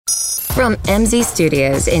From MZ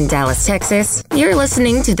Studios in Dallas, Texas, you're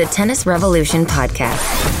listening to the Tennis Revolution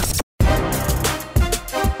podcast.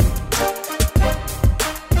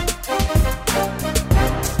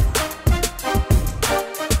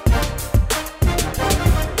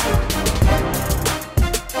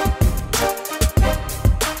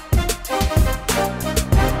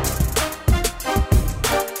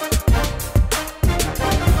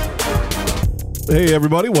 Hey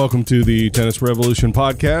everybody, welcome to the Tennis Revolution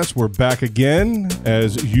podcast. We're back again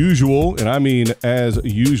as usual, and I mean as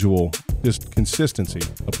usual. Just consistency,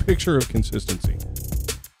 a picture of consistency.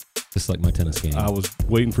 Just like my tennis game. I was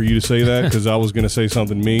waiting for you to say that because I was going to say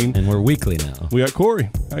something mean. And we're weekly now. We got Corey.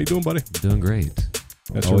 How you doing, buddy? Doing great.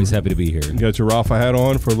 Always happy to be here. You got your Rafa hat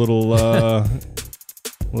on for a little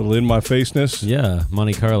little in my faceness. Yeah,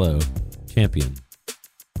 Monte Carlo champion.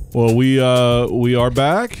 Well, we are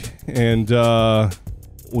back, and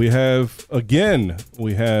we have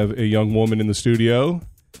a young woman in the studio,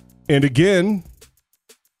 and again,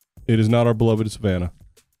 it is not our beloved Savannah.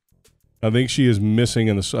 I think she is missing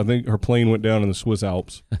I think her plane went down in the Swiss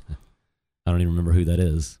Alps. I don't even remember who that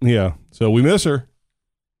is. Yeah, so we miss her.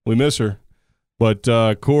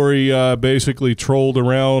 But Corey basically trolled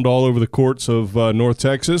around all over the courts of North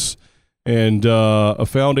Texas and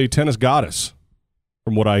found a tennis goddess,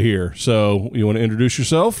 from what I hear. So you want to introduce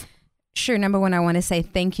yourself? Sure. Number one, I want to say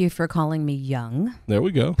thank you for calling me young. There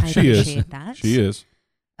we go. I appreciate that. She is.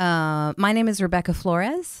 My name is Rebecca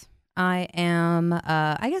Flores. I am,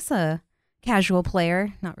 I guess, a casual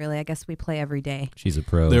player. Not really. I guess we play every day. She's a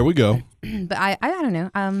pro. There we go. But I don't know.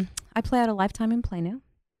 I play out of Lifetime in Plano.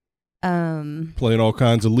 Playing all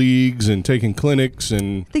kinds of leagues and taking clinics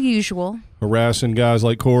and the usual. Harassing guys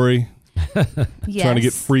like Corey. Yes. Trying to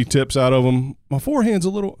get free tips out of them. My forehand's a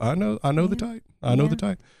little. I know the type. I know the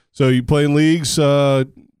type. So you play in leagues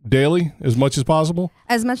daily, as much as possible.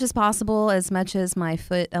 As much as possible, as much as my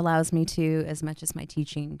foot allows me to, as much as my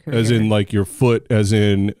teaching career. As in, like your foot, as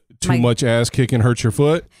in too much ass kicking hurts your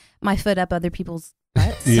foot. My foot up other people's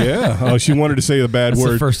butts. Yeah. Oh, she wanted to say a bad That's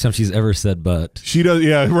word. the first time she's ever said "but." She does.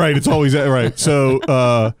 Yeah. Right. It's always that. Right.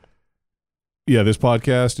 So. Yeah, this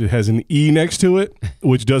podcast, it has an E next to it,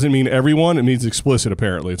 which doesn't mean everyone. It means explicit,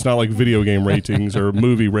 apparently. It's not like video game ratings or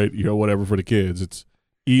movie whatever for the kids. It's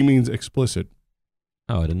E means explicit.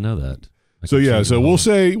 Oh, I didn't know that. So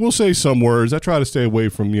we'll say some words. I try to stay away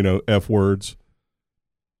from, F words.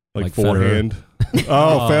 Like forehand.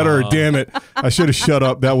 Oh, Federer, damn it. I should have shut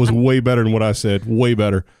up. That was way better than what I said. Way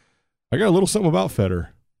better. I got a little something about Federer.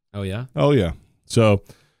 Oh, yeah? Oh, yeah. So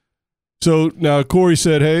now Corey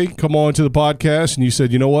said, hey, come on to the podcast. And you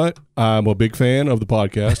said, you know what? I'm a big fan of the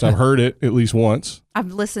podcast. I've heard it at least once.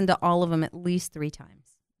 I've listened to all of them at least 3 times.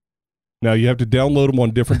 Now you have to download them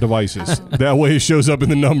on different devices. That way it shows up in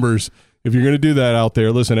the numbers. If you're going to do that out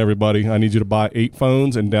there, listen, everybody, I need you to buy 8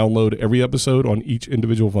 phones and download every episode on each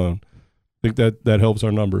individual phone. I think that helps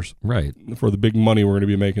our numbers. Right. For the big money we're going to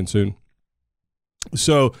be making soon.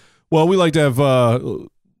 So, well, we like to have...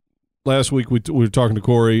 Last week we were talking to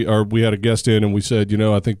Corey, or we had a guest in, and we said,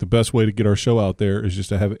 I think the best way to get our show out there is just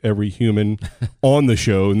to have every human on the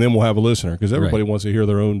show, and then we'll have a listener, because everybody wants to hear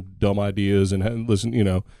their own dumb ideas and listen,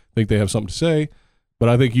 think they have something to say. But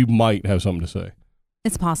I think you might have something to say.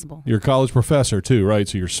 It's possible. You're a college professor too, right?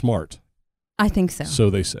 So you're smart. I think so. So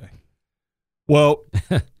they say. Well,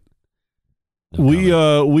 we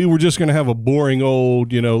were just going to have a boring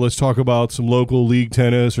old, let's talk about some local league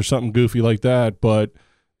tennis or something goofy like that, but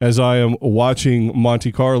as I am watching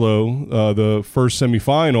Monte Carlo, the first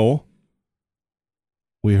semifinal,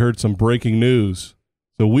 we heard some breaking news.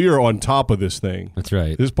 So we are on top of this thing. That's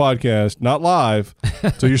right. This podcast, not live,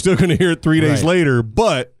 so you're still going to hear it 3 days later,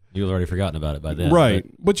 but... You've already forgotten about it by then. Right.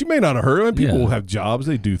 But you may not have heard. I mean, people have jobs.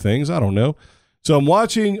 They do things. I don't know. So I'm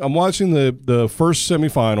watching the first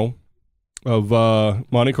semifinal of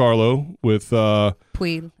Monte Carlo with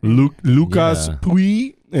Puig. Lucas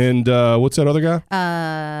Puig. And what's that other guy?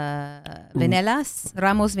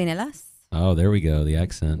 Ramos Vinelas. Oh, there we go. The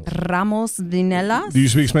accent. Ramos Vinelas. Do you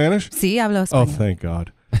speak Spanish? Sí, hablo español. Oh, thank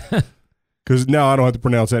God. Because now I don't have to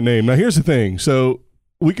pronounce that name. Now, here's the thing. So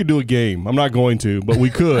we could do a game. I'm not going to, but we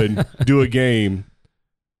could do a game.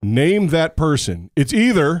 Name that person. It's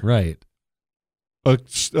either a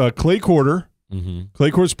clay courter,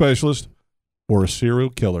 clay court specialist, or a serial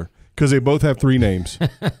killer. Because they both have 3 names.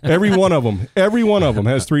 Every one of them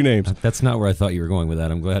has 3 names. That's not where I thought you were going with that.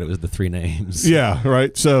 I'm glad it was the 3 names. Yeah,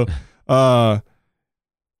 right. So, all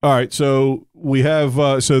right. So we have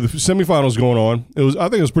so the semifinals going on. I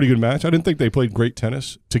think it was a pretty good match. I didn't think they played great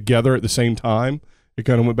tennis together at the same time. It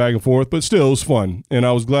kind of went back and forth, but still it was fun. And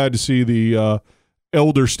I was glad to see the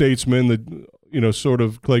elder statesman, sort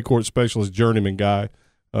of clay court specialist journeyman guy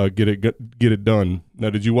get it done. Now,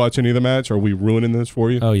 did you watch any of the match? Are we ruining this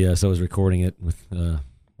for you? Oh yes, I was recording it with.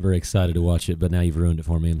 Very excited to watch it, but now you've ruined it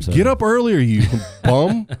for me. I'm sorry. Get up earlier, you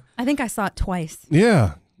bum. I think I saw it twice.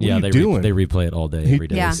 Yeah. What are you doing? They replay it all day, every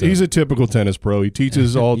day. Yeah. So. He's a typical tennis pro. He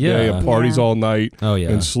teaches all day and parties all night. Oh yeah,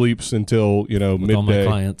 and sleeps until with midday. all my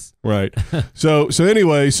clients. Right. So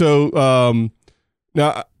anyway, now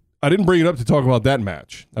I didn't bring it up to talk about that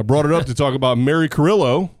match. I brought it up to talk about Mary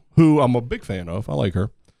Carrillo, who I'm a big fan of. I like her.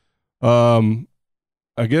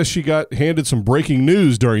 I guess she got handed some breaking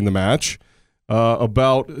news during the match.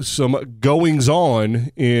 About some goings on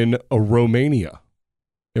in Romania.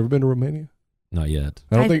 Ever been to Romania? Not yet.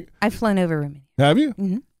 I don't think. I've flown over Romania. Have you?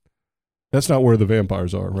 Mm-hmm. That's not where the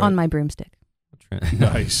vampires are, right? On my broomstick.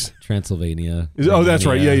 Nice. Transylvania. Oh, that's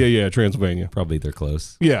right. Yeah. Transylvania. Probably they're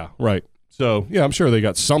close. Yeah, right. So, yeah, I'm sure they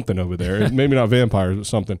got something over there. Maybe not vampires, but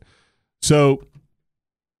something. So,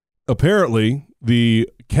 apparently, the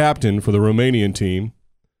captain for the Romanian team,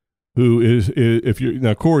 who is if you're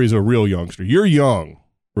now Corey's a real youngster. You're young,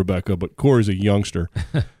 Rebecca, but Corey's a youngster.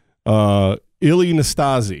 Ilie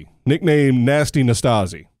Nastase, nicknamed Nasty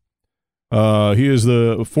Nastase. He is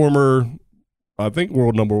the former, I think,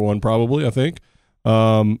 world number one, probably. I think.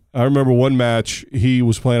 I remember one match he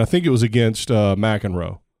was playing. I think it was against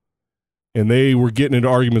McEnroe, and they were getting into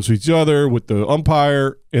arguments with each other with the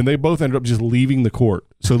umpire, and they both ended up just leaving the court.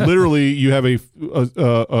 So literally, you have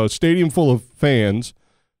a stadium full of fans.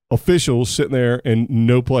 Officials sitting there and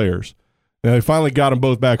no players. Now they finally got them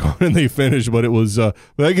both back on and they finished, but it was that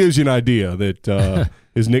gives you an idea that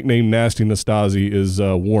his nickname Nasty Nastase is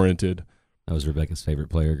warranted. That was Rebecca's favorite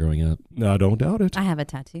player growing up. No, don't doubt it. I have a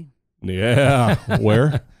tattoo. Yeah,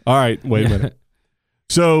 where? All right, wait a minute.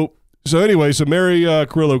 So anyway, Mary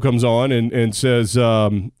Carrillo comes on and says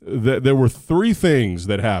that there were three things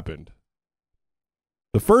that happened.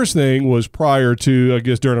 The first thing was prior to, I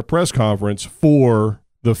guess, during a press conference for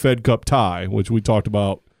the Fed Cup tie, which we talked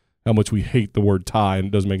about how much we hate the word tie and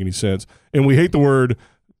it doesn't make any sense. And we hate the word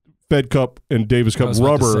Fed Cup and Davis Cup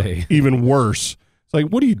rubber even worse. It's like,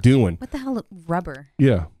 what are you doing? What the hell, rubber?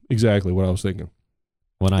 Yeah, exactly what I was thinking.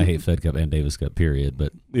 When I hate Fed Cup and Davis Cup, period.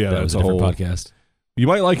 But yeah, that was a different podcast. You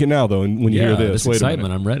might like it now, though, when you hear this. Wait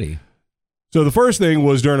excitement, I'm ready. So the first thing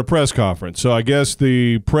was during a press conference. So I guess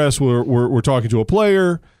the press were talking to a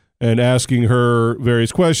player and asking her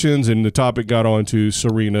various questions, and the topic got on to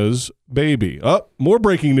Serena's baby. Oh, more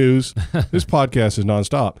breaking news. This podcast is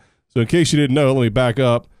nonstop. So in case you didn't know, let me back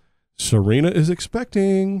up. Serena is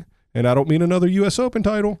expecting, and I don't mean another U.S. Open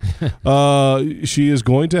title. She is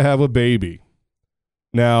going to have a baby.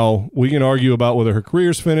 Now, we can argue about whether her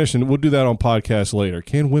career's finished, and we'll do that on podcast later.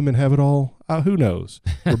 Can women have it all? Who knows?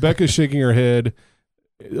 Rebecca's shaking her head,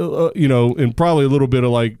 and probably a little bit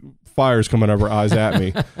of like fire's coming out of her eyes at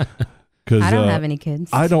me. Because I don't have any kids.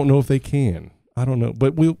 I don't know if they can. I don't know.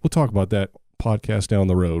 But we'll talk about that podcast down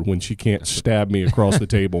the road when she can't stab me across the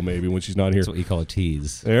table, maybe, when she's not here. That's what you call a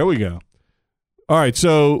tease. There we go. All right,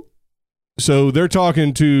 so they're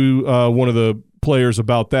talking to one of the players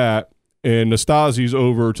about that, and Nastase's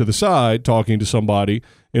over to the side talking to somebody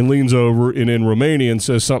and leans over and in Romanian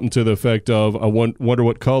says something to the effect of, I wonder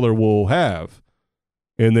what color we'll have,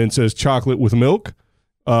 and then says chocolate with milk.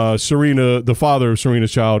 Serena, the father of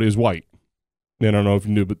Serena's child, is white. And I don't know if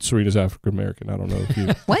you knew, but Serena's African American. I don't know if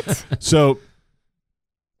you. What? So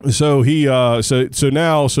the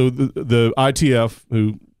ITF,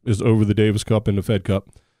 who is over the Davis Cup and the Fed Cup,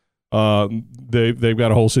 they've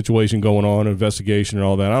got a whole situation going on, investigation and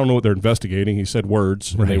all that. I don't know what they're investigating. He said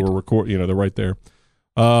words, and they were recording. They're right there.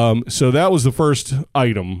 So that was the first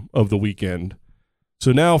item of the weekend.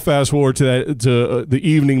 So now fast forward to the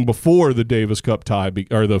evening before the Davis Cup tie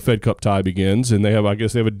or the Fed Cup tie begins, and they have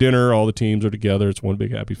a dinner. All the teams are together. It's one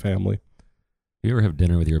big happy family. Do you ever have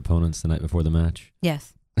dinner with your opponents the night before the match?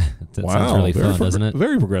 Yes. That sounds really fun, doesn't it?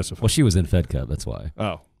 Very progressive. Well, she was in Fed Cup, that's why.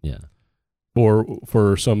 Oh, yeah. Or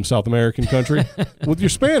for some South American country with your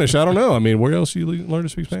Spanish. I don't know. I mean, where else do you learn to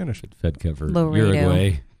speak Spanish? Fed Cup for Laredo.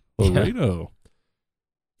 Uruguay. Laredo. Yeah.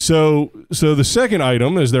 So the second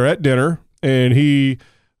item is they're at dinner. And he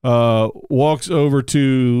walks over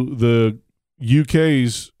to the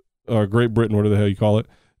UK's, or Great Britain, whatever the hell you call it,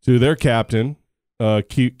 to their captain,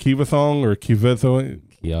 Kivathong or Kivathong.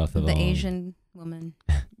 The Asian woman.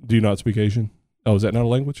 Do you not speak Asian? Oh, is that not a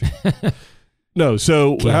language? No.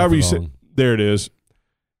 So however you say, there it is.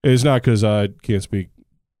 It's not because I can't speak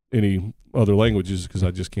any other languages, because I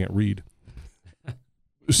just can't read.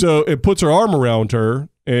 So it puts her arm around her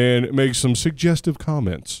and makes some suggestive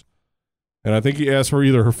comments. And I think he asked for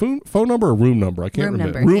either her phone number or room number. I can't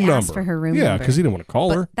remember. Room number. Asked for her room number. Yeah, because he didn't want to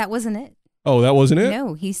call her. That wasn't it. Oh, that wasn't it?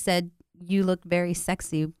 No, he said you look very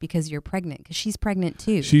sexy because you're pregnant, because she's pregnant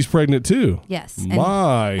too. She's pregnant too. Yes.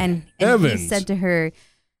 And he heavens. said to her,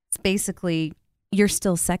 it's basically, you're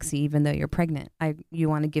still sexy even though you're pregnant. You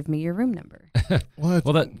want to give me your room number. What?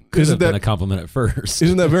 Well, that could have been a compliment at first.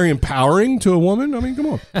 Isn't that very empowering to a woman? I mean, come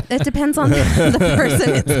on. It depends on the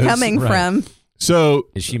person it's coming from. So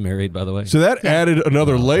is she married, by the way? So that added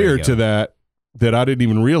another Oh, layer there you to go. that I didn't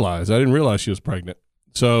even realize. I didn't realize she was pregnant.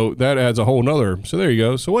 So that adds a whole nother. So there you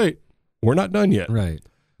go. So wait, we're not done yet. Right.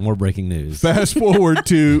 More breaking news. Fast forward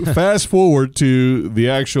to the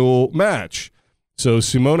actual match. So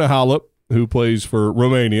Simona Halep, who plays for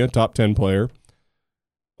Romania, top 10 player,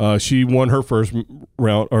 she won her first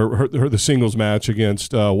round, or the singles match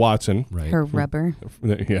against Watson. Right. Her rubber.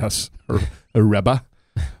 Yes, her Reba.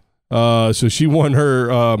 So she won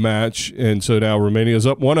her match, and so now Romania's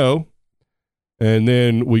up 1-0. And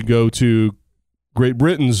then we go to Great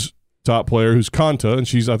Britain's top player, who's Konta, and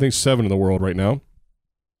she's, I think, 7 in the world right now.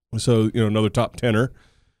 So, another top 10er.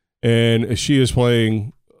 And she is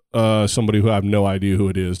playing somebody who I have no idea who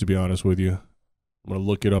it is, to be honest with you. I'm going to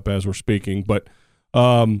look it up as we're speaking. But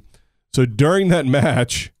so during that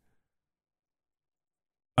match,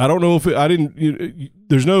 I don't know if I didn't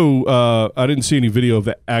see any video of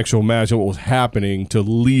the actual match of what was happening to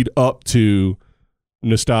lead up to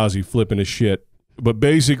Nastase flipping his shit. But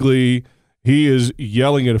basically, he is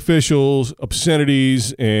yelling at officials,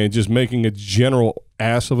 obscenities, and just making a general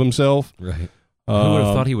ass of himself. Right. Who would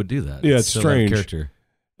have thought he would do that? Yeah, it's so out of strange. character.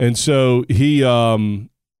 And so he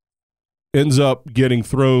ends up getting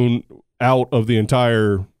thrown out of the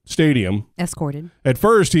entire stadium. Escorted. At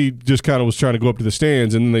first, he just kind of was trying to go up to the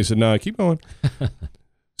stands, and then they said, "Nah, keep going."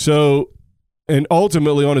 So, and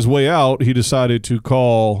ultimately, on his way out, he decided to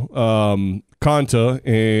call Konta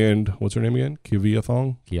and what's her name again?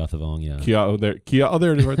 Kiviathong? Kiathavong, yeah.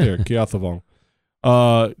 There it is right there. Kiathavong.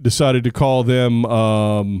 Decided to call them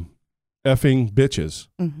effing bitches.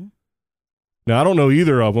 Mm-hmm. Now, I don't know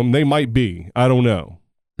either of them. They might be. I don't know.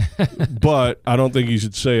 But I don't think you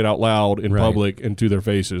should say it out loud in public and to their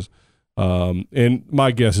faces. And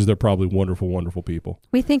my guess is they're probably wonderful, wonderful people.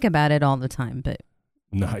 We think about it all the time, but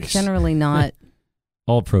Nice. generally not.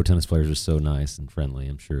 All pro tennis players are so nice and friendly.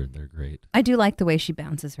 I'm sure they're great. I do like the way she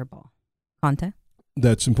bounces her ball. Konta?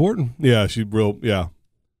 That's important. Yeah, she's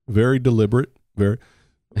very deliberate. Very.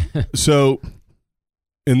 So,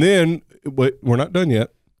 and then, wait, we're not done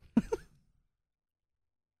yet.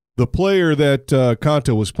 The player that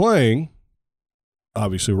Konta was playing,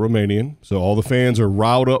 obviously Romanian, so all the fans are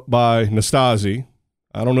riled up by Nastase.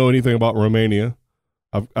 I don't know anything about Romania.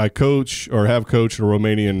 I coach or have coached a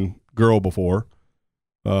Romanian girl before.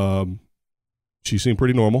 She seemed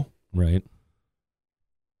pretty normal. Right.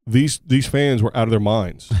 These fans were out of their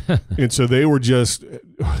minds. And so they were just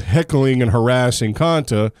heckling and harassing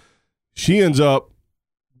Konta. She ends up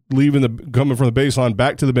coming from the baseline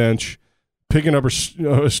back to the bench, picking up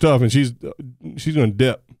her stuff, and she's going to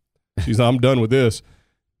dip. She's I'm done with this.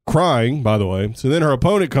 Crying, by the way. So then her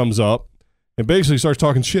opponent comes up and basically starts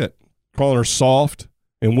talking shit, calling her soft,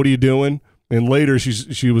 and what are you doing? And later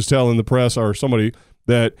she was telling the press or somebody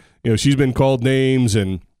that, she's been called names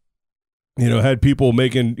and, had people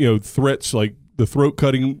making, threats like the throat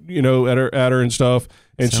cutting, at her and stuff.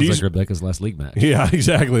 And Sounds she's like Rebecca's last league match. Yeah,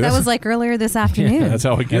 exactly. That was like earlier this afternoon. That's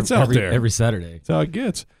how it gets out there. Every Saturday. That's how it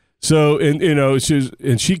gets. So,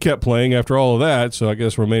 and she kept playing after all of that. So I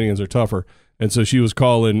guess Romanians are tougher. And so she was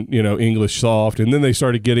calling, English soft. And then they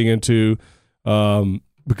started getting into,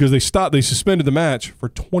 because they suspended the match for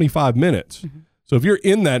 25 minutes. Mm-hmm. So if you're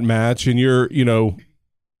in that match and you're,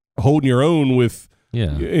 holding your own with,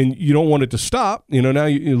 and you don't want it to stop, now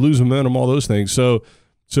you lose momentum, all those things. So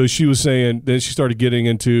she was saying, then she started getting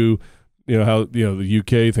into, how, the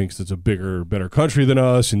UK thinks it's a bigger, better country than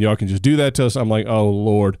us, and y'all can just do that to us. I'm like, oh,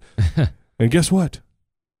 Lord. And guess what?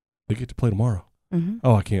 They get to play tomorrow. Mm-hmm.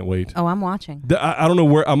 Oh, I can't wait. Oh, I'm watching. I don't know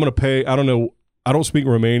where I'm going to pay. I don't know. I don't speak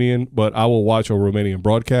Romanian, but I will watch a Romanian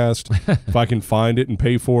broadcast if I can find it and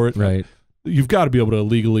pay for it. Right. You've got to be able to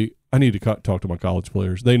illegally. I need to talk to my college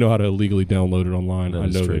players. They know how to illegally download it online. I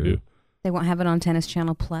know they do. They won't have it on Tennis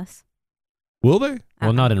Channel Plus. Will they?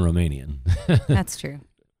 Well, not in Romanian. That's true.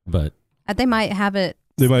 But they might have it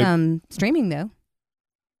streaming though.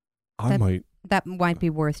 That might be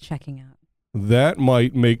worth checking out. That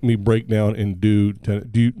might make me break down and do.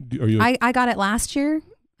 Are you? I got it last year.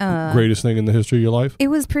 Greatest thing in the history of your life? It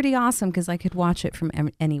was pretty awesome because I could watch it from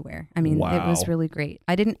anywhere. I mean, It was really great.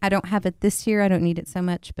 I don't have it this year. I don't need it so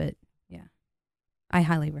much, but yeah, I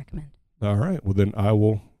highly recommend. All right. Well, then I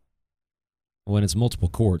will. When it's multiple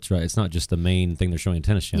courts, right? It's not just the main thing they're showing in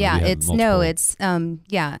Tennis Channel. Yeah,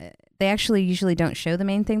 they actually usually don't show the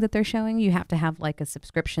main thing that they're showing. You have to have like a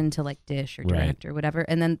subscription to like Dish or Direct or whatever,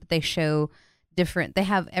 and then they show different. They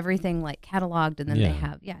have everything like cataloged, and then they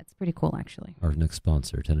have it's pretty cool actually. Our next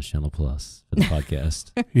sponsor, Tennis Channel Plus for the podcast.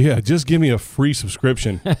 Yeah, just give me a free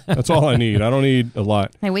subscription. That's all I need. I don't need a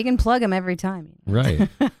lot. Hey, we can plug them every time. Right.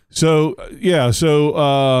 So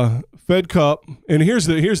Fed Cup, and here's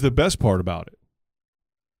the best part about it.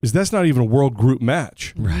 Is that's not even a world group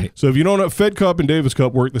match. Right. So if you don't know, Fed Cup and Davis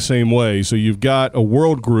Cup work the same way. So you've got a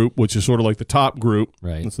world group, which is sort of like the top group.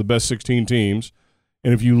 Right. It's the best 16 teams.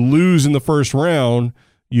 And if you lose in the first round,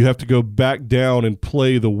 you have to go back down and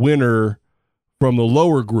play the winner from the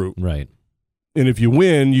lower group. Right. And if you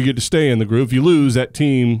win, you get to stay in the group. If you lose, that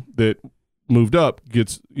team that moved up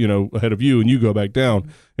gets, ahead of you and you go back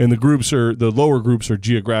down. And the lower groups are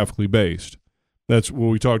geographically based. That's what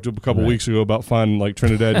we talked a couple weeks ago about finding like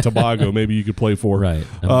Trinidad and Tobago. Maybe you could play for. Right.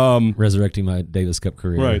 Resurrecting my Davis Cup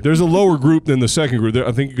career. Right. There's a lower group than the second group.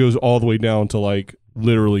 I think it goes all the way down to like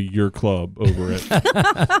literally your club over it.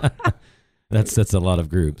 That's a lot of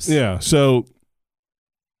groups. Yeah. So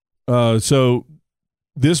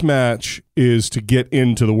this match is to get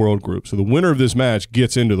into the world group. So the winner of this match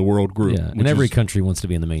gets into the world group. Yeah. And every country wants to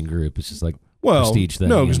be in the main group. It's just like prestige thing.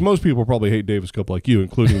 No, because most people probably hate Davis Cup like you,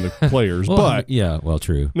 including the players. Well, but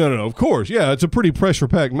true. No, of course. Yeah, it's a pretty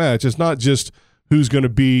pressure-packed match. It's not just who's going to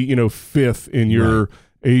be, fifth in your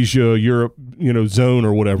Asia, Europe, zone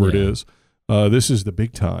or whatever it is. This is the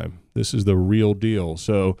big time. This is the real deal.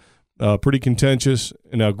 So pretty contentious.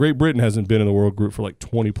 And now Great Britain hasn't been in the world group for like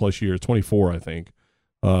 20-plus years, 24, I think.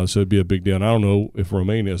 So it'd be a big deal. And I don't know if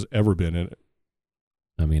Romania has ever been in it.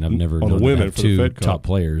 I mean, I've never on known the women have for the two Fed Cup. top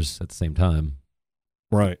players at the same time.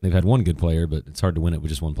 Right. They've had one good player, but it's hard to win it with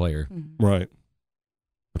just one player. Mm-hmm. Right.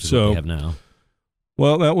 Which is what they have now.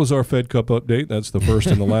 Well, that was our Fed Cup update. That's the first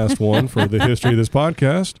and the last one for the history of this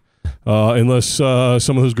podcast. Unless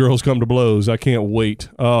some of those girls come to blows. I can't wait.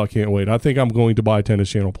 Oh, I can't wait. I think I'm going to buy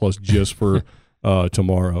Tennis Channel Plus just for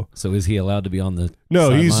tomorrow. So is he allowed to be on the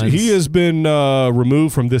No, sidelines? he has been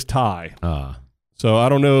removed from this tie. So I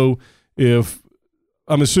don't know if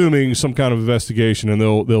I'm assuming some kind of investigation, and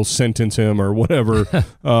they'll sentence him or whatever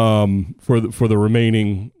for the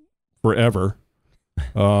remaining forever.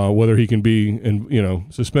 Whether he can be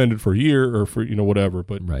suspended for a year or for whatever,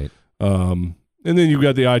 but right. And then you've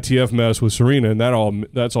got the ITF mess with Serena, and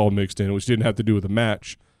that's all mixed in, which didn't have to do with the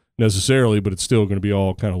match necessarily, but it's still going to be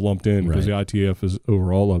all kind of lumped in because the ITF is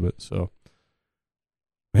over all of it. So,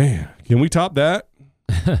 man, can we top that?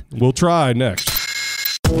 We'll try next.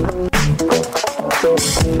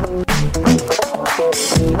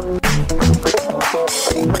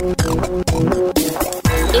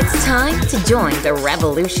 It's time to join the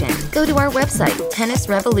revolution. Go to our website,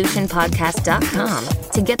 tennisrevolutionpodcast.com.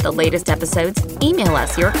 To get the latest episodes, email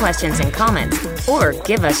us your questions and comments, or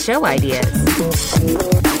give us show ideas.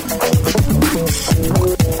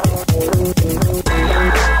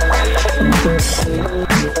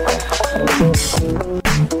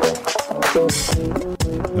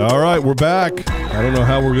 All right, we're back. I don't know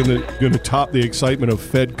how we're gonna top the excitement of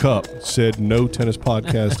Fed Cup. Said no tennis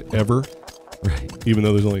podcast ever. Right. Even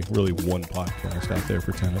though there's only really one podcast out there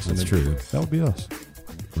for tennis. That's true. That would be us.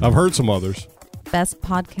 I've heard some others. Best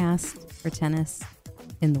podcast for tennis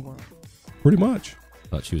in the world. Pretty much.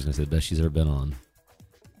 Thought she was going to say the best she's ever been on.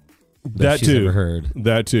 That she's too. ever heard.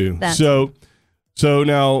 That too. So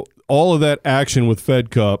now all of that action with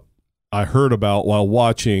Fed Cup I heard about while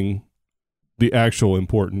watching the actual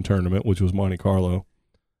important tournament, which was Monte Carlo.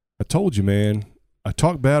 I told you, man, I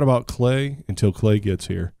talk bad about Clay until Clay gets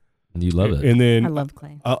here. You love it. And then I love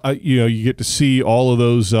Clay. You get to see all of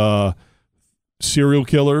those serial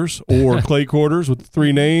killers or clay quarters with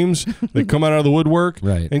 3 names that come out of the woodwork.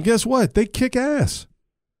 Right. And guess what? They kick ass.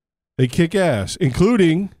 They kick ass,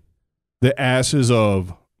 including the asses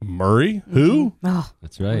of Murray, who? Oh,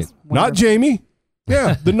 that's right. Not Jamie.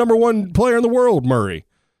 Yeah, the number 1 player in the world, Murray.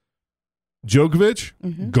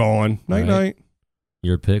 Djokovic, gone. Night-night.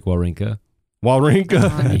 Your pick, Wawrinka.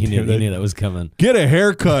 Wawrinka. He knew that was coming. Get a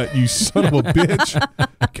haircut, you son of a bitch.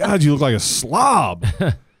 God, you look like a slob.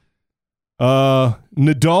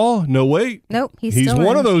 Nadal, no wait. Nope, he's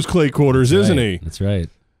one of those clay quarters, isn't he? That's right.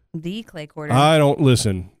 The clay quarter. I don't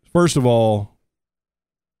listen. First of all,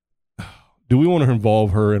 do we want to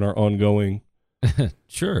involve her in our ongoing?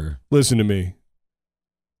 Sure. Listen to me.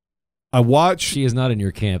 I watch. She is not in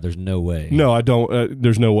your camp. There's no way. No, I don't.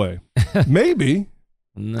 There's no way. Maybe.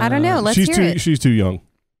 No. I don't know. Let's hear it. She's too young.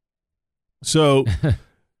 So,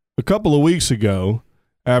 a couple of weeks ago,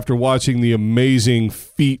 after watching the amazing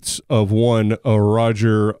feats of one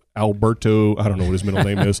Roger Alberto, I don't know what his middle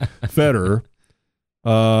name is, Federer,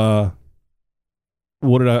 What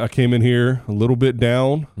did I came in here a little bit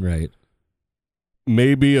down. Right.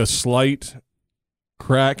 Maybe a slight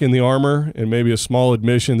crack in the armor and maybe a small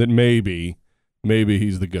admission that maybe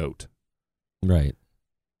he's the GOAT. Right.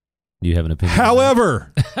 Do you have an opinion?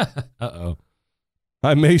 However, uh-oh.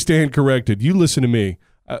 I may stand corrected. You listen to me.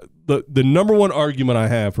 The number one argument I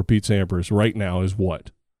have for Pete Sampras right now is what?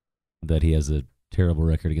 That he has a terrible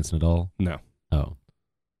record against Nadal? No. Oh.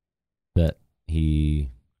 That he...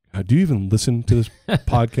 Do you even listen to this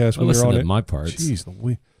podcast when you're on it? My parts.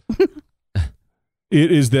 Jeez,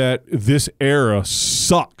 it is that this era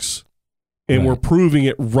sucks, and we're proving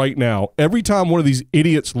it right now. Every time one of these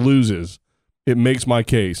idiots loses, it makes my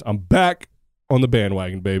case. I'm back on the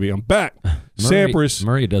bandwagon, baby. I'm back. Sampras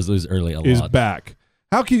Murray does lose early a lot. Is back.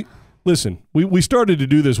 How can you listen? We started to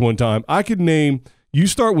do this one time. I could name. You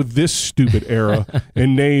start with this stupid era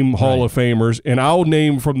and name Hall of Famers, and I'll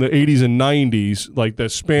name from the 80s and 90s, like the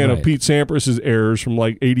span of Pete Sampras' eras from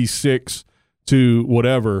like 86 to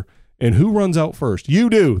whatever. And who runs out first? You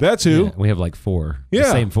do. That's who. Yeah, we have like 4. Yeah.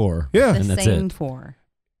 The same 4. Yeah. And that's same it. 4.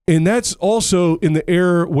 And that's also in the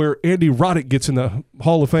era where Andy Roddick gets in the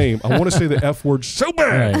Hall of Fame. I want to say the F word so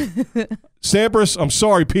bad. Right. Sampras, I'm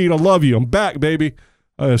sorry, Pete. I love you. I'm back, baby.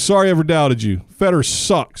 Sorry I ever doubted you. Federer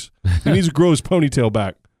sucks. He needs to grow his ponytail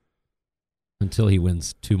back. Until he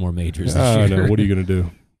wins 2 more majors this I year. know. What are you going to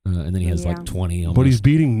do? And then he has like 20 almost. But he's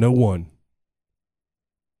beating no one.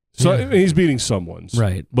 So I mean, he's beating someone's.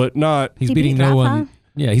 Right. But not. He's He beating beat no Rafa? one.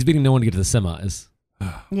 Yeah, he's beating no one to get to the semis.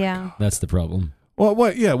 Yeah. That's the problem. Well,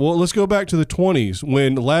 what? Yeah. Well, let's go back to the 20s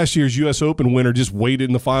when last year's U.S. Open winner just waited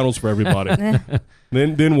in the finals for everybody.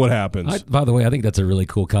 Then what happens? By the way, I think that's a really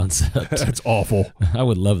cool concept. That's awful. I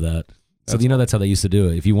would love that. So that's how they used to do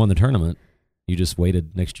it. If you won the tournament, you just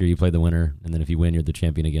waited. Next year you played the winner, and then if you win, you're the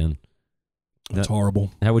champion again. That's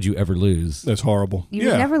horrible. How would you ever lose? That's horrible. You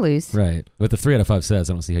would never lose. Right. With the 3 out of 5 sets,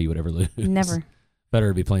 I don't see how you would ever lose. Never. Better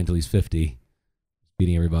to be playing until he's 50,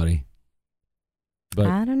 beating everybody. But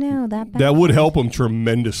I don't know. That would help him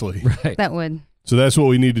tremendously. Right. That would. So that's what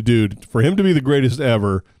we need to do. For him to be the greatest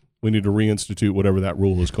ever, we need to reinstitute whatever that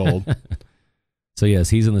rule is called. So, yes,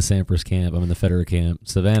 he's in the Sampras camp. I'm in the Federer camp.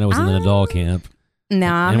 Savannah was in the Nadal camp. No,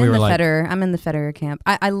 I'm And we in were the like- Federer. I'm in the Federer camp.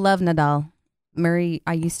 I love Nadal. Murray,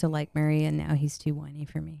 I used to like Murray, and now he's too whiny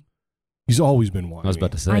for me. He's always been whiny. I was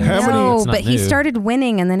about to say. I How many- know, it's not but he new. started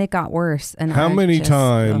winning, and then it got worse. And How I many just-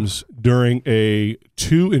 times during a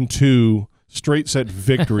 2-2 straight set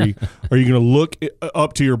victory are you going to look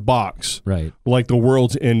up to your box Right. like the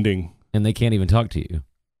world's ending? And they can't even talk to you.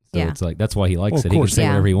 So Yeah. it's like, that's why he likes Well, of it. He can course. say Yeah.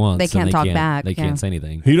 whatever he wants. They and can't talk back, They yeah. can't say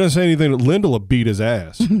anything. He doesn't say anything. Lindell will beat his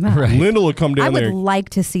ass. Right. Lindell will come I down would there. like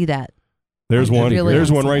to see that. There's I one. really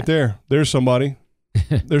There's want one to see right that. there. There's somebody.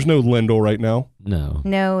 There's no Lindell right now. No.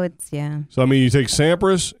 No, it's yeah. So, I mean, you take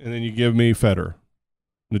Sampras, and then you give me Federer.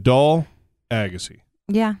 Nadal, Agassi.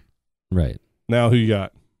 Yeah. Right. Now who you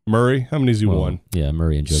got? Murray? How many's he Well, won? Yeah,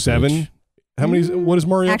 Murray and Djokovic. 7? How many? What is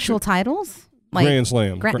Murray up to? Actual titles? Like Grand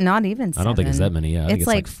Slam. not even 7. I don't think it's that many. Yeah, I think It's it's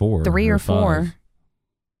like 4. 3 or 4. 5.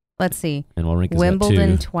 Let's see. And Wawrinka's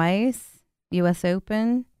Wimbledon got 2. twice, U.S.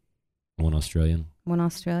 Open, 1 Australian. 1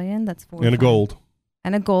 Australian. That's 4. And a gold.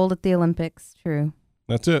 And a gold at the Olympics. True.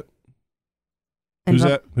 That's it. And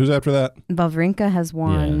Who's after that? Vavrinka has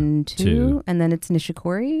won 2, 2. and then it's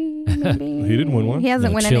Nishikori. Maybe He didn't win one. He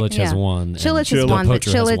hasn't No, won Cilic any. has Yeah. won. and Cilic has Del won, but Potro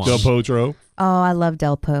has Cilic. won. Del Potro. Oh, I love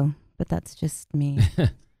Delpo, but that's just me.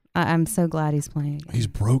 I'm so glad he's playing again. He's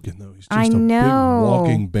broken, though. He's just I a know. big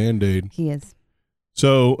walking Band-Aid. He is.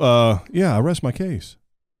 So, yeah, I rest my case.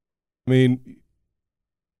 I mean,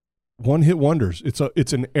 one-hit wonders.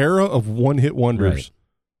 It's an era of one-hit wonders. Right.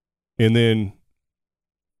 And then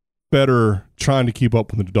better trying to keep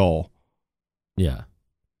up with Nadal. Yeah.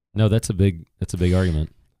 No, that's a big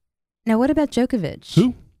argument. Now, what about Djokovic?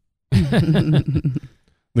 Who?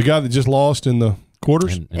 The guy that just lost in the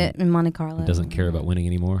quarters? And In Monte Carlo. doesn't care about winning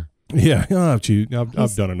anymore. Yeah, I've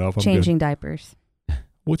He's done enough. I'm changing diapers. good.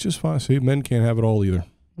 Which is fine. See, men can't have it all either.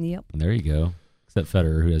 Yep. And there you go. Except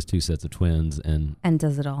Federer, who has 2 sets of twins, and And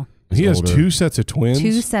does it all. is He has older. 2 sets of twins.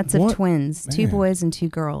 2 sets of What? twins. 2 Man. boys and 2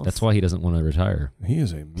 girls. That's why he doesn't want to retire He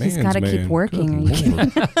is a man's He's got to man. keep working. Good Are you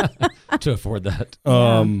Lord. kidding? to afford that.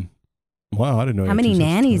 Yeah. Wow, I didn't know. he How had many 2 sets of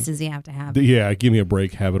nannies twins. does he have to have? Yeah, give me a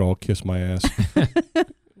break. Have it all. Kiss my ass.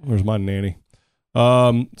 Where's my nanny?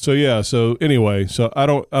 So yeah. So anyway. So I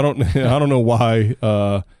don't know why.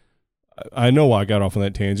 I know why I got off on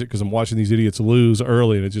that tangent because I'm watching these idiots lose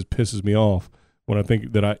early, and it just pisses me off when I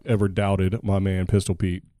think that I ever doubted my man Pistol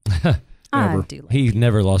Pete. I Ever. do like He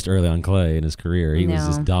never lost early on clay in his career. He was No.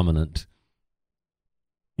 just dominant.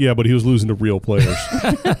 Yeah, but he was losing to real players.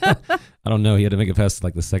 I don't know. He had to make it past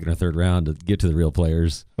like the second or third round to get to the real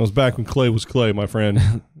players. That was back when clay was clay, my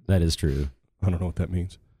friend. That is true. I don't know what that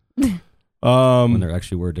means. When there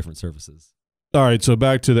actually were different surfaces. All right, so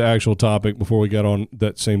back to the actual topic before we get on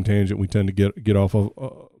that same tangent we tend to get off of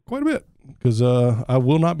quite a bit because I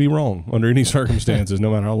will not be wrong under any circumstances,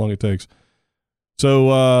 no matter how long it takes.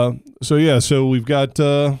 So we've got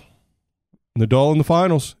Nadal in the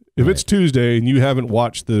finals. If it's Tuesday and you haven't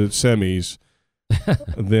watched the semis,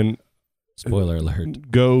 then spoiler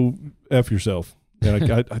alert, go F yourself. And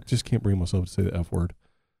I just can't bring myself to say the F word.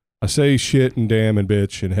 I say shit and damn and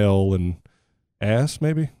bitch and hell and ass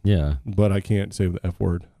maybe. Yeah. But I can't say the F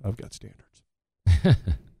word. I've got standards.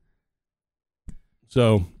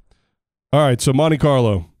 So, all right. So Monte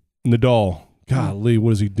Carlo, Nadal. Golly,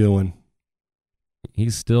 what is he doing?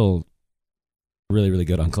 He's still really, really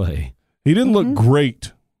good on clay. He didn't look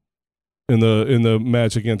great in the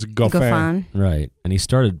match against Goffin. Right. And he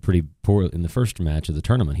started pretty poor in the first match of the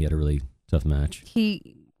tournament. He had a really tough match.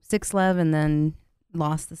 He 6-love and then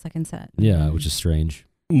lost the second set. Yeah, which is strange.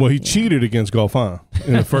 Well, he cheated against Goffin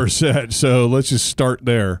in the first set. So let's just start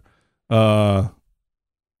there.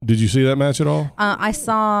 Did you see that match at all? I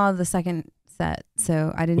saw the second set,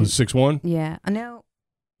 so I didn't. Was it 6-1? Yeah. No.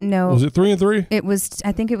 Was it 3-3? It was.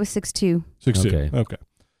 I think it was 6-2. 6-2. Okay.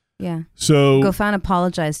 Yeah. So Goffin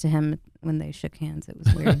apologized to him when they shook hands. It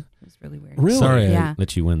was weird. It was really weird. Really? Sorry Yeah. I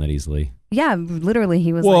let you win that easily. Yeah, literally,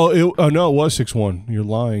 he was. well, like, no, it was 6-1. You're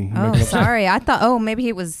lying. oh, sorry. I thought. Oh, maybe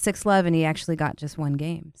it was 6-love, and he actually got just one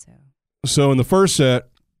game. So in the first set,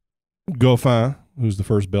 Goffin, who's the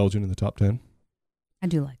first Belgian in the top 10, I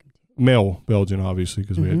do like him too. male Belgian, obviously,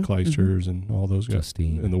 because we had Mhm, Kleisters and all those guys,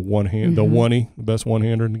 Justine. and the one hand, the Mhm. one-y, the best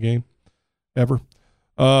one-hander in the game ever,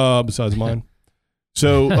 besides mine.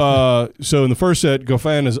 So, so in the first set,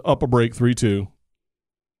 Goffin is up a break 3-2,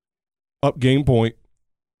 up game point,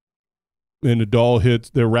 and Nadal hits.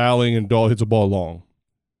 They're rallying, and Nadal hits a ball long,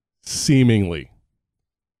 seemingly,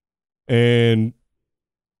 and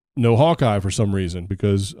no Hawkeye for some reason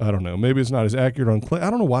because I don't know. Maybe it's not as accurate on clay. I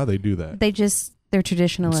don't know why they do that. They're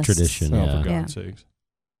traditionalists. It's tradition, Oh, yeah. for God's sakes.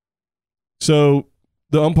 So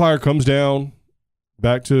the umpire comes down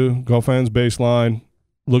back to Goffin's baseline,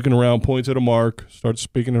 looking around, points at a mark, starts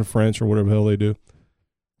speaking in French or whatever the hell they do,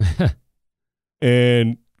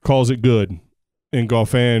 and calls it good. And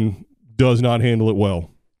Goffin does not handle it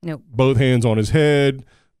well. Nope. Both hands on his head,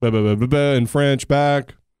 blah, blah, blah, blah, blah, in French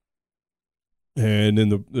back. And then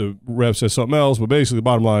the ref says something else, but basically the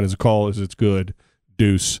bottom line is the call is it's good.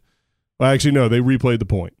 Deuce. Well, actually, no, they replayed the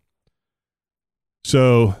point.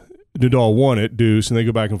 So Nadal won it, deuce, and they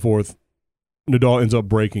go back and forth. Nadal ends up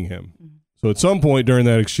breaking him. So at some point during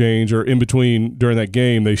that exchange or in between during that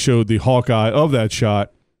game, they showed the Hawkeye of that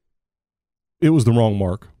shot. It was the wrong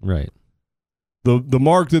mark. Right. The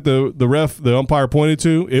mark that the umpire pointed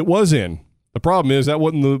to, it was in. The problem is that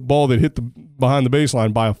wasn't the ball that hit behind the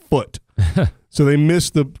baseline by a foot. So they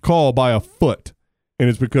missed the call by a foot, and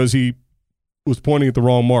it's because he was pointing at the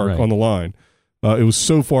wrong mark on the line. It was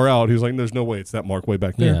so far out, he was like, there's no way it's that mark way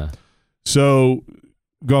back there. Yeah. So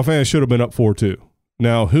Goffin should have been up 4-2.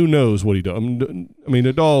 Now, who knows what he does? I mean,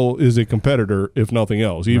 Nadal is a competitor, if nothing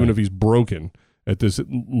else, even if he's broken at this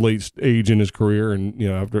late age in his career and,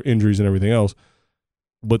 after injuries and everything else.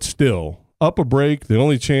 But still, up a break, the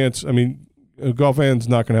only chance, Goffin's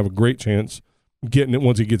not going to have a great chance getting it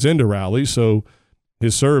once he gets into rallies, so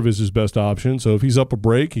his serve is his best option. So if he's up a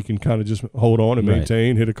break, he can kind of just hold on and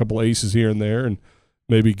maintain, hit a couple aces here and there, and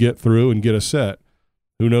maybe get through and get a set.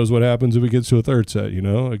 Who knows what happens if he gets to a third set,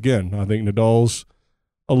 Again, I think Nadal's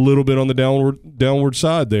a little bit on the downward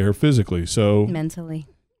side there physically. So Mentally.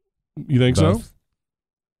 You think Both. so?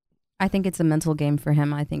 I think it's a mental game for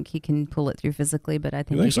him. I think he can pull it through physically, but I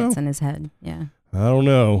think You he think gets so? in his head. Yeah. I don't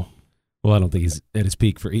know. Well, I don't think he's at his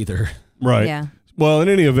peak for either. Right. Yeah. Well, in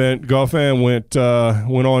any event, Goffin went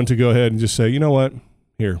on to go ahead and just say, you know what?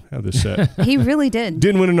 Here, have this set. He really did.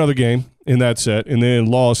 Didn't win another game in that set, and then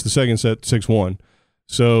lost the second set 6-1.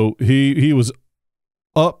 So he was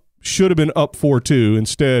up, should have been up 4-2.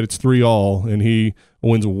 Instead, it's 3-3, and he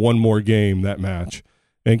wins one more game that match.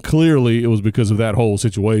 And clearly, it was because of that whole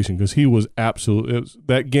situation, because he was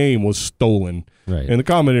that game was stolen. Right. And the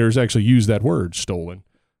commentators actually used that word, stolen.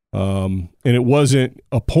 And it wasn't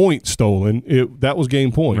a point stolen. That was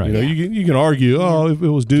game point. Right. You can argue, if it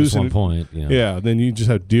was deuce Just one and point. Yeah. then you just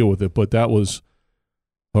have to deal with it. But that was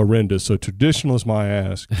horrendous. So traditionalist, my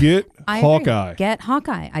ass. Get I agree. Hawkeye. Get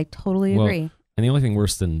Hawkeye. I totally Well, agree. And the only thing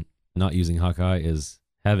worse than not using Hawkeye is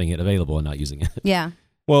having it available and not using it. Yeah.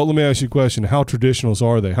 Well, let me ask you a question. How traditionalist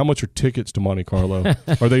are they? How much are tickets to Monte Carlo?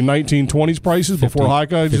 Are they 1920s prices before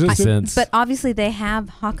Hawkeye 50 existed? cents. But obviously they have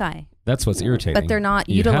Hawkeye. That's what's irritating. But they're not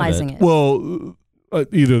You have utilizing it. Well,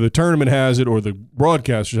 either the tournament has it or the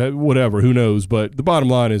broadcasters have it, whatever, who knows. But the bottom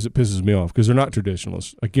line is it pisses me off because they're not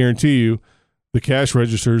traditionalists. I guarantee you the cash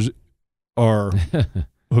registers are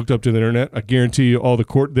hooked up to the internet. I guarantee you all the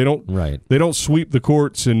court, they don't sweep the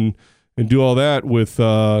courts and do all that with,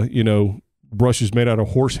 brushes made out of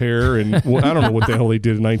horsehair. And I don't know what the hell they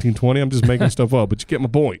did in 1920. I'm just making stuff up, but you get my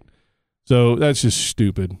point. So that's just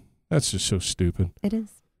stupid. That's just so stupid. It is.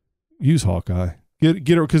 Use Hawkeye. Get it,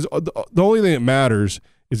 because the only thing that matters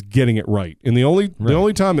is getting it right. And the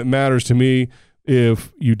only time it matters to me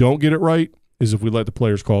if you don't get it right is if we let the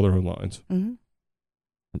players call their own lines.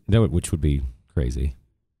 Mm-hmm. Which would be crazy.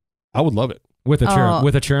 I would love it. With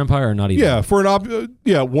a chair umpire or not even? Yeah, for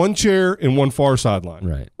one chair and one far sideline.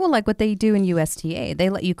 Right. Well, like what they do in USTA, they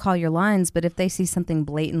let you call your lines, but if they see something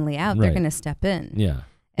blatantly out, they're going to step in. Yeah.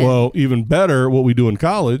 Well, even better, what we do in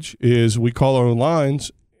college is we call our own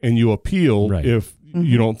lines and you appeal if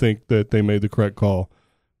you don't think that they made the correct call.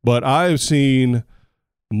 But I have seen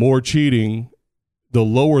more cheating. The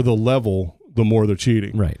lower the level, the more they're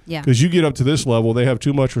cheating. Right. Yeah. Because you get up to this level, they have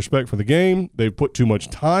too much respect for the game. They put too much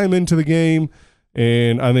time into the game.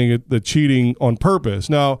 And I think the cheating on purpose.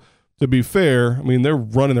 Now, to be fair, I mean, they're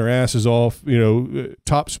running their asses off,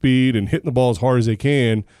 top speed and hitting the ball as hard as they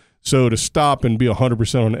can. So to stop and be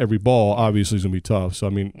 100% on every ball obviously is going to be tough. So,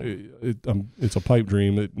 I mean, it's a pipe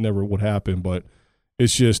dream. It never would happen, but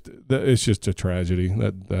it's just a tragedy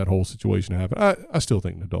that whole situation happened. I still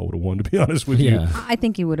think Nadal would have won, to be honest with you. I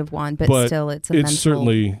think he would have won, but still it's a mental. It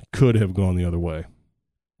certainly could have gone the other way.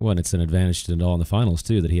 Well, and it's an advantage to Nadal in the finals,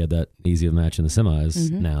 too, that he had that easy of a match in the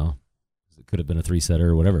semis now. It could have been a 3-setter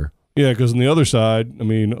or whatever. Yeah, because on the other side, I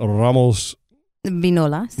mean, Ramos.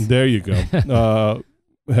 Vinolas. There you go.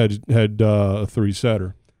 Had a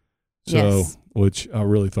 3-setter. So, which I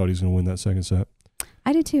really thought he was going to win that second set.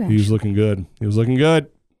 I did too, actually. He was looking good.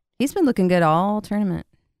 He's been looking good all tournament.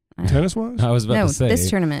 Tennis-wise? I was about to say. This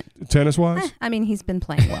tournament. Tennis-wise? I mean, he's been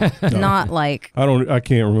playing well. Not like... I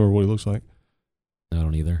can't remember what he looks like. I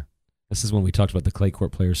don't either. This is when we talked about the clay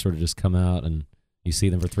court players sort of just come out and you see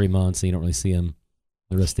them for 3 months and you don't really see them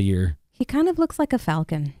the rest of the year. He kind of looks like a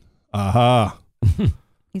falcon. Aha.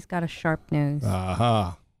 He's got a sharp nose.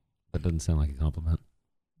 Aha. That doesn't sound like a compliment.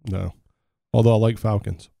 No. Although I like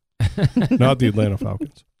Falcons. Not the Atlanta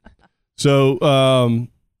Falcons. So,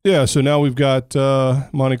 so now we've got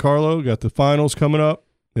Monte Carlo, got the finals coming up,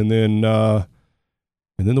 and then the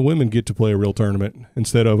women get to play a real tournament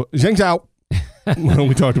instead of Zhengzhou.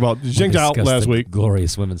 We talked about Zhengzhou last week.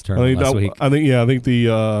 Glorious women's tournament last week. I think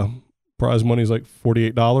the prize money is like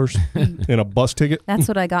 $48 in a bus ticket. That's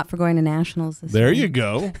what I got for going to nationals this There week. you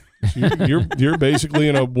go. You're basically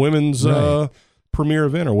in a women's premier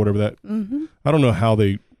event or whatever that. Mm-hmm. I don't know how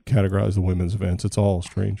they categorize the women's events. It's all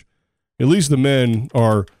strange. At least the men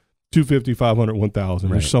are 250, 500, 1,000.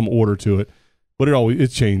 There's some order to it, but it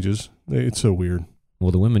changes. It's so weird.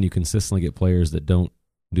 Well, the women, you consistently get players that don't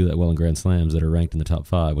do that well in Grand Slams that are ranked in the top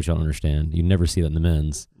 5, which I don't understand. You never see that in the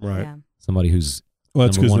men's. Right. Yeah. Somebody who's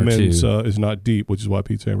that's because the men's 2 is not deep, which is why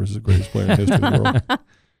Pete Sampras is the greatest player in the history of the world.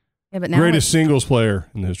 Yeah, but now greatest singles player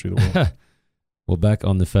in the history of the world. Well, back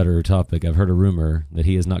on the Federer topic, I've heard a rumor that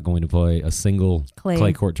he is not going to play a single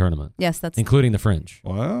clay court tournament. Yes, that's including the French.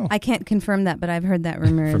 Wow. I can't confirm that, but I've heard that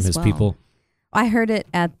rumor from as his well. people. I heard it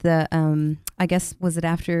at the I guess was it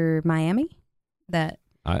after Miami that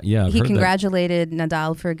I've he heard congratulated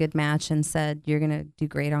Nadal for a good match and said you're going to do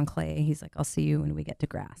great on clay. He's like, I'll see you when we get to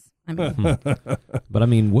grass. I mean, but I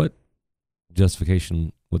mean, what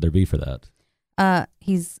justification would there be for that?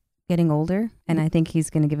 He's getting older, and I think he's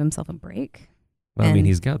going to give himself a break. Well, I mean,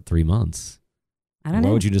 he's got 3 months. I don't know.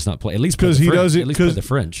 Why would you just not play? At least because he does it. At least play the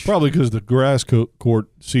French. Probably because the grass court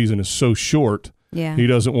season is so short. Yeah. He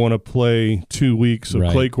doesn't want to play 2 weeks of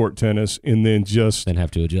clay court tennis and then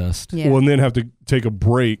have to adjust. Yeah. Well, and then have to take a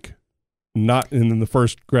break. And then the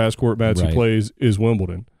first grass court match he plays is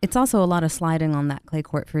Wimbledon. It's also a lot of sliding on that clay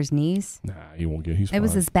court for his knees. Nah, he won't get. He's fine. It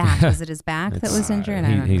was his back. Was it his back that was injured?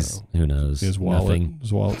 I don't know. Who knows? His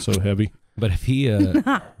wallet's so heavy. But if he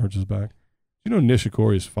hurts his back. You know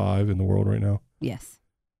Nishikori is 5 in the world right now. Yes.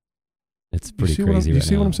 It's pretty crazy. You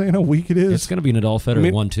see what I'm saying? How weak it is. It's going to be Nadal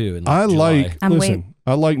Federer 1-2 in I July.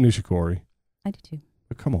 I like Nishikori. I do too.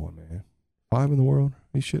 But come on, man. 5 in the world?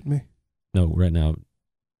 Are you shitting me? No, right now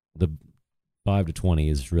the 5 to 20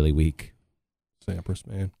 is really weak. Sampras,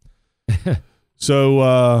 man.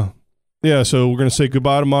 So so we're gonna say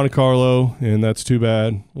goodbye to Monte Carlo, and that's too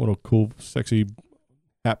bad. What a cool, sexy,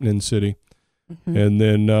 happening city. Mm-hmm. And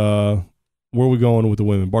then where are we going with the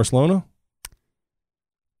women? Barcelona?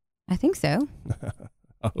 I think so.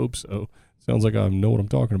 I hope so. Sounds like I know what I'm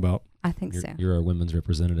talking about. I think so. You're our women's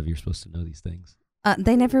representative. You're supposed to know these things.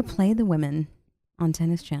 They never play the women on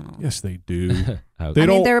Tennis Channel. Yes, they do. Okay.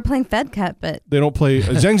 They were playing Fed Cup, but They don't play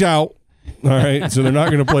Zheng Zhao. All right, so they're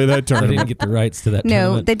not going to play that I tournament. didn't get the rights to that no,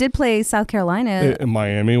 tournament. they did play South Carolina,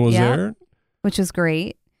 Miami was Yeah. there. which was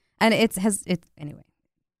great, and it's anyway.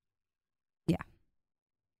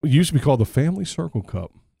 It used to be called the Family Circle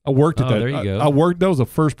Cup. I worked at that. There you go. I worked. That was the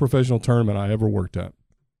first professional tournament I ever worked at.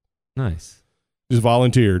 Nice. Just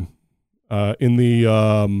volunteered in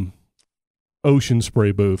the ocean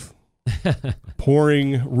spray booth,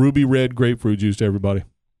 pouring ruby red grapefruit juice to everybody.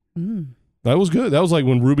 Mm. That was good. That was like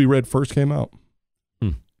when Ruby Red first came out.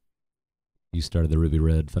 You started the Ruby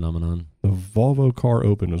Red phenomenon. The Volvo Car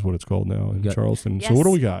Open is what it's called now in Got- Charleston. Yes, So what do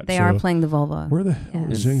we got? They So are playing the Volvo. Where the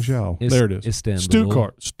hell is Yes. Zheng Zhao? Is- There it is. Istanbul.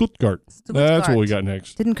 Stuttgart. That's what we got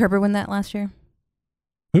next. Didn't Kerber win that last year?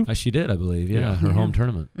 She did, I believe. Yeah, Yeah. her Yeah. home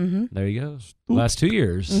tournament. Mm-hmm. There you go. Last 2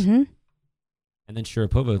 years. Mm-hmm. And then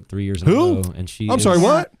Sharapova 3 years in Who? a row. And she I'm is sorry,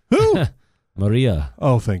 what? Who? Maria.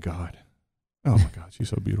 Oh, thank God. Oh, my God. She's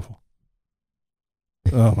so beautiful.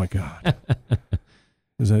 Oh, my God.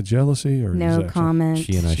 Is that jealousy or is No that comment.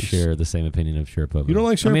 She and I She's- share the same opinion of Sharapova. You don't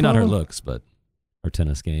like I mean, not her Sharapova? looks, but her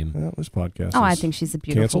tennis game. Well, this podcast Oh, I is- think she's a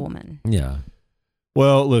beautiful canceled? woman. Yeah.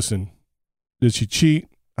 Well, listen. Did she cheat?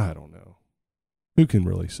 I don't know. Who can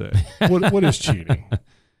really say? What is cheating?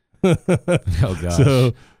 Oh, gosh.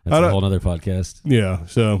 So, That's a whole other podcast. yeah.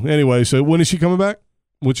 So, anyway, so when is she coming back?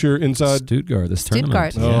 What's your inside? Stuttgart, this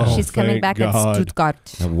Stuttgart. tournament. Oh, She's coming thank back God. at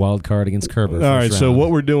Stuttgart. A wild card against Kerber. All right, first so round.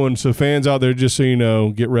 what we're doing, so fans out there, just so you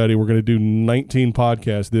know, get ready. We're going to do 19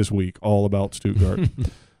 podcasts this week, all about Stuttgart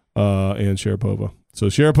and Sharapova. So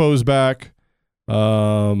Sharapova's back.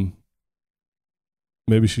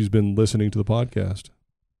 Maybe she's been listening to the podcast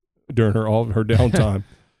during her downtime.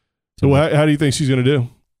 So how do you think she's going to do?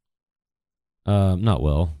 Not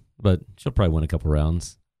well, but she'll probably win a couple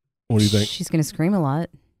rounds. What do you think? She's going to scream a lot.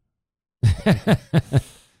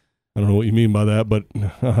 I don't know what you mean by that, but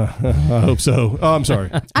I hope so. Oh, I'm sorry.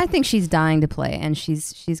 I think she's dying to play, and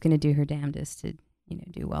she's going to do her damnedest to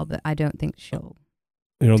do well. But I don't think she'll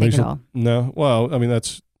You don't take think it so? all. No. Well, I mean,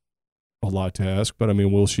 that's a lot to ask, but I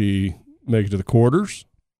mean, will she make it to the quarters?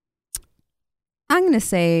 I'm going to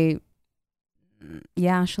say,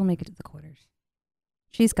 yeah, she'll make it to the quarters.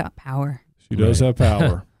 She's got power. She does Right. have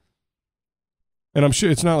power. And I'm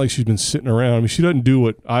sure it's not like she's been sitting around. I mean, she doesn't do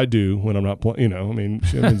what I do when I'm not playing. I mean,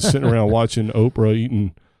 she's been sitting around watching Oprah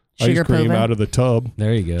eating ice cream Sugarpova. out of the tub.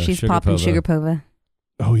 There you go. She's Sugarpova. popping Sugarpova.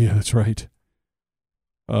 Oh, yeah, that's right.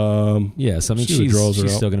 Yes, I mean, See what draws her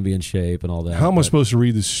she's out. still going to be in shape and all that. How am I but- supposed to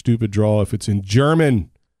read this stupid draw if it's in German?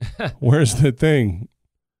 Where's the thing?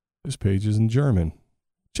 This page is in German.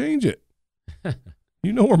 Change it.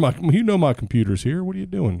 You know my computer's here. What are you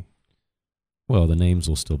doing? Well, the names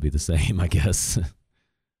will still be the same, I guess.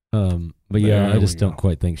 But There yeah, I we just go. don't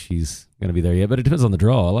quite think she's going to be there yet. But it depends on the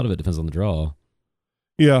draw. A lot of it depends on the draw.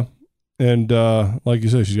 Yeah. And like you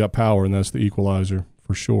said, she's got power, and that's the equalizer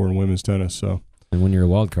for sure in women's tennis. So And when you're a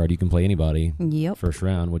wild card, you can play anybody Yep. first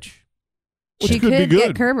round, which She could be could good.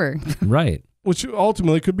 get Kerber. right which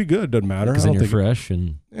ultimately could be good. Doesn't matter. because I then don't you're think. fresh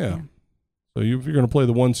and Yeah. So if you're going to play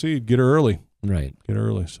the 1 seed, get her early. right. Get her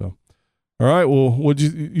early. So, all right. Well,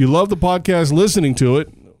 you love the podcast, listening to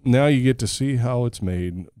it. Now you get to see how it's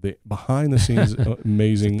made. The behind the scenes,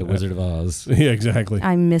 amazing. The Wizard of Oz. Yeah, exactly.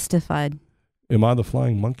 I'm mystified. Am I the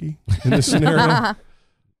flying monkey in this scenario?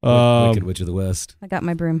 Wicked Witch of the West. I got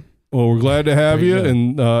my broom. Well, we're glad to have There you you. go.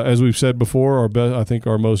 And as we've said before, I think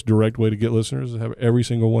our most direct way to get listeners is to have every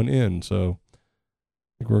single one in. So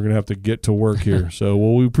I think we're going to have to get to work here. So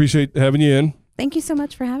we appreciate having you in. Thank you so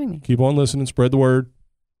much for having me. Keep on listening. Spread the word.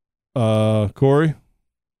 Corey,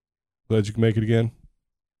 glad you can make it again.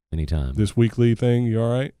 Anytime. This weekly thing, you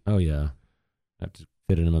all right? Oh, yeah. I have to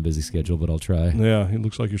fit it in my busy schedule, but I'll try. Yeah, it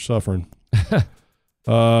looks like you're suffering.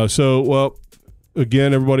 Well,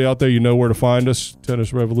 again, everybody out there, you know where to find us,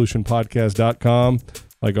 tennisrevolutionpodcast.com.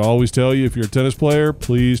 Like I always tell you, if you're a tennis player,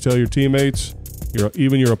 please tell your teammates,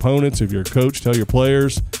 even your opponents. If you're a coach, tell your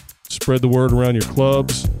players. Spread the word around your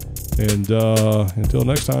clubs. And until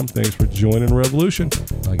next time, thanks for joining Revolution.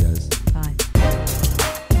 Bye, guys.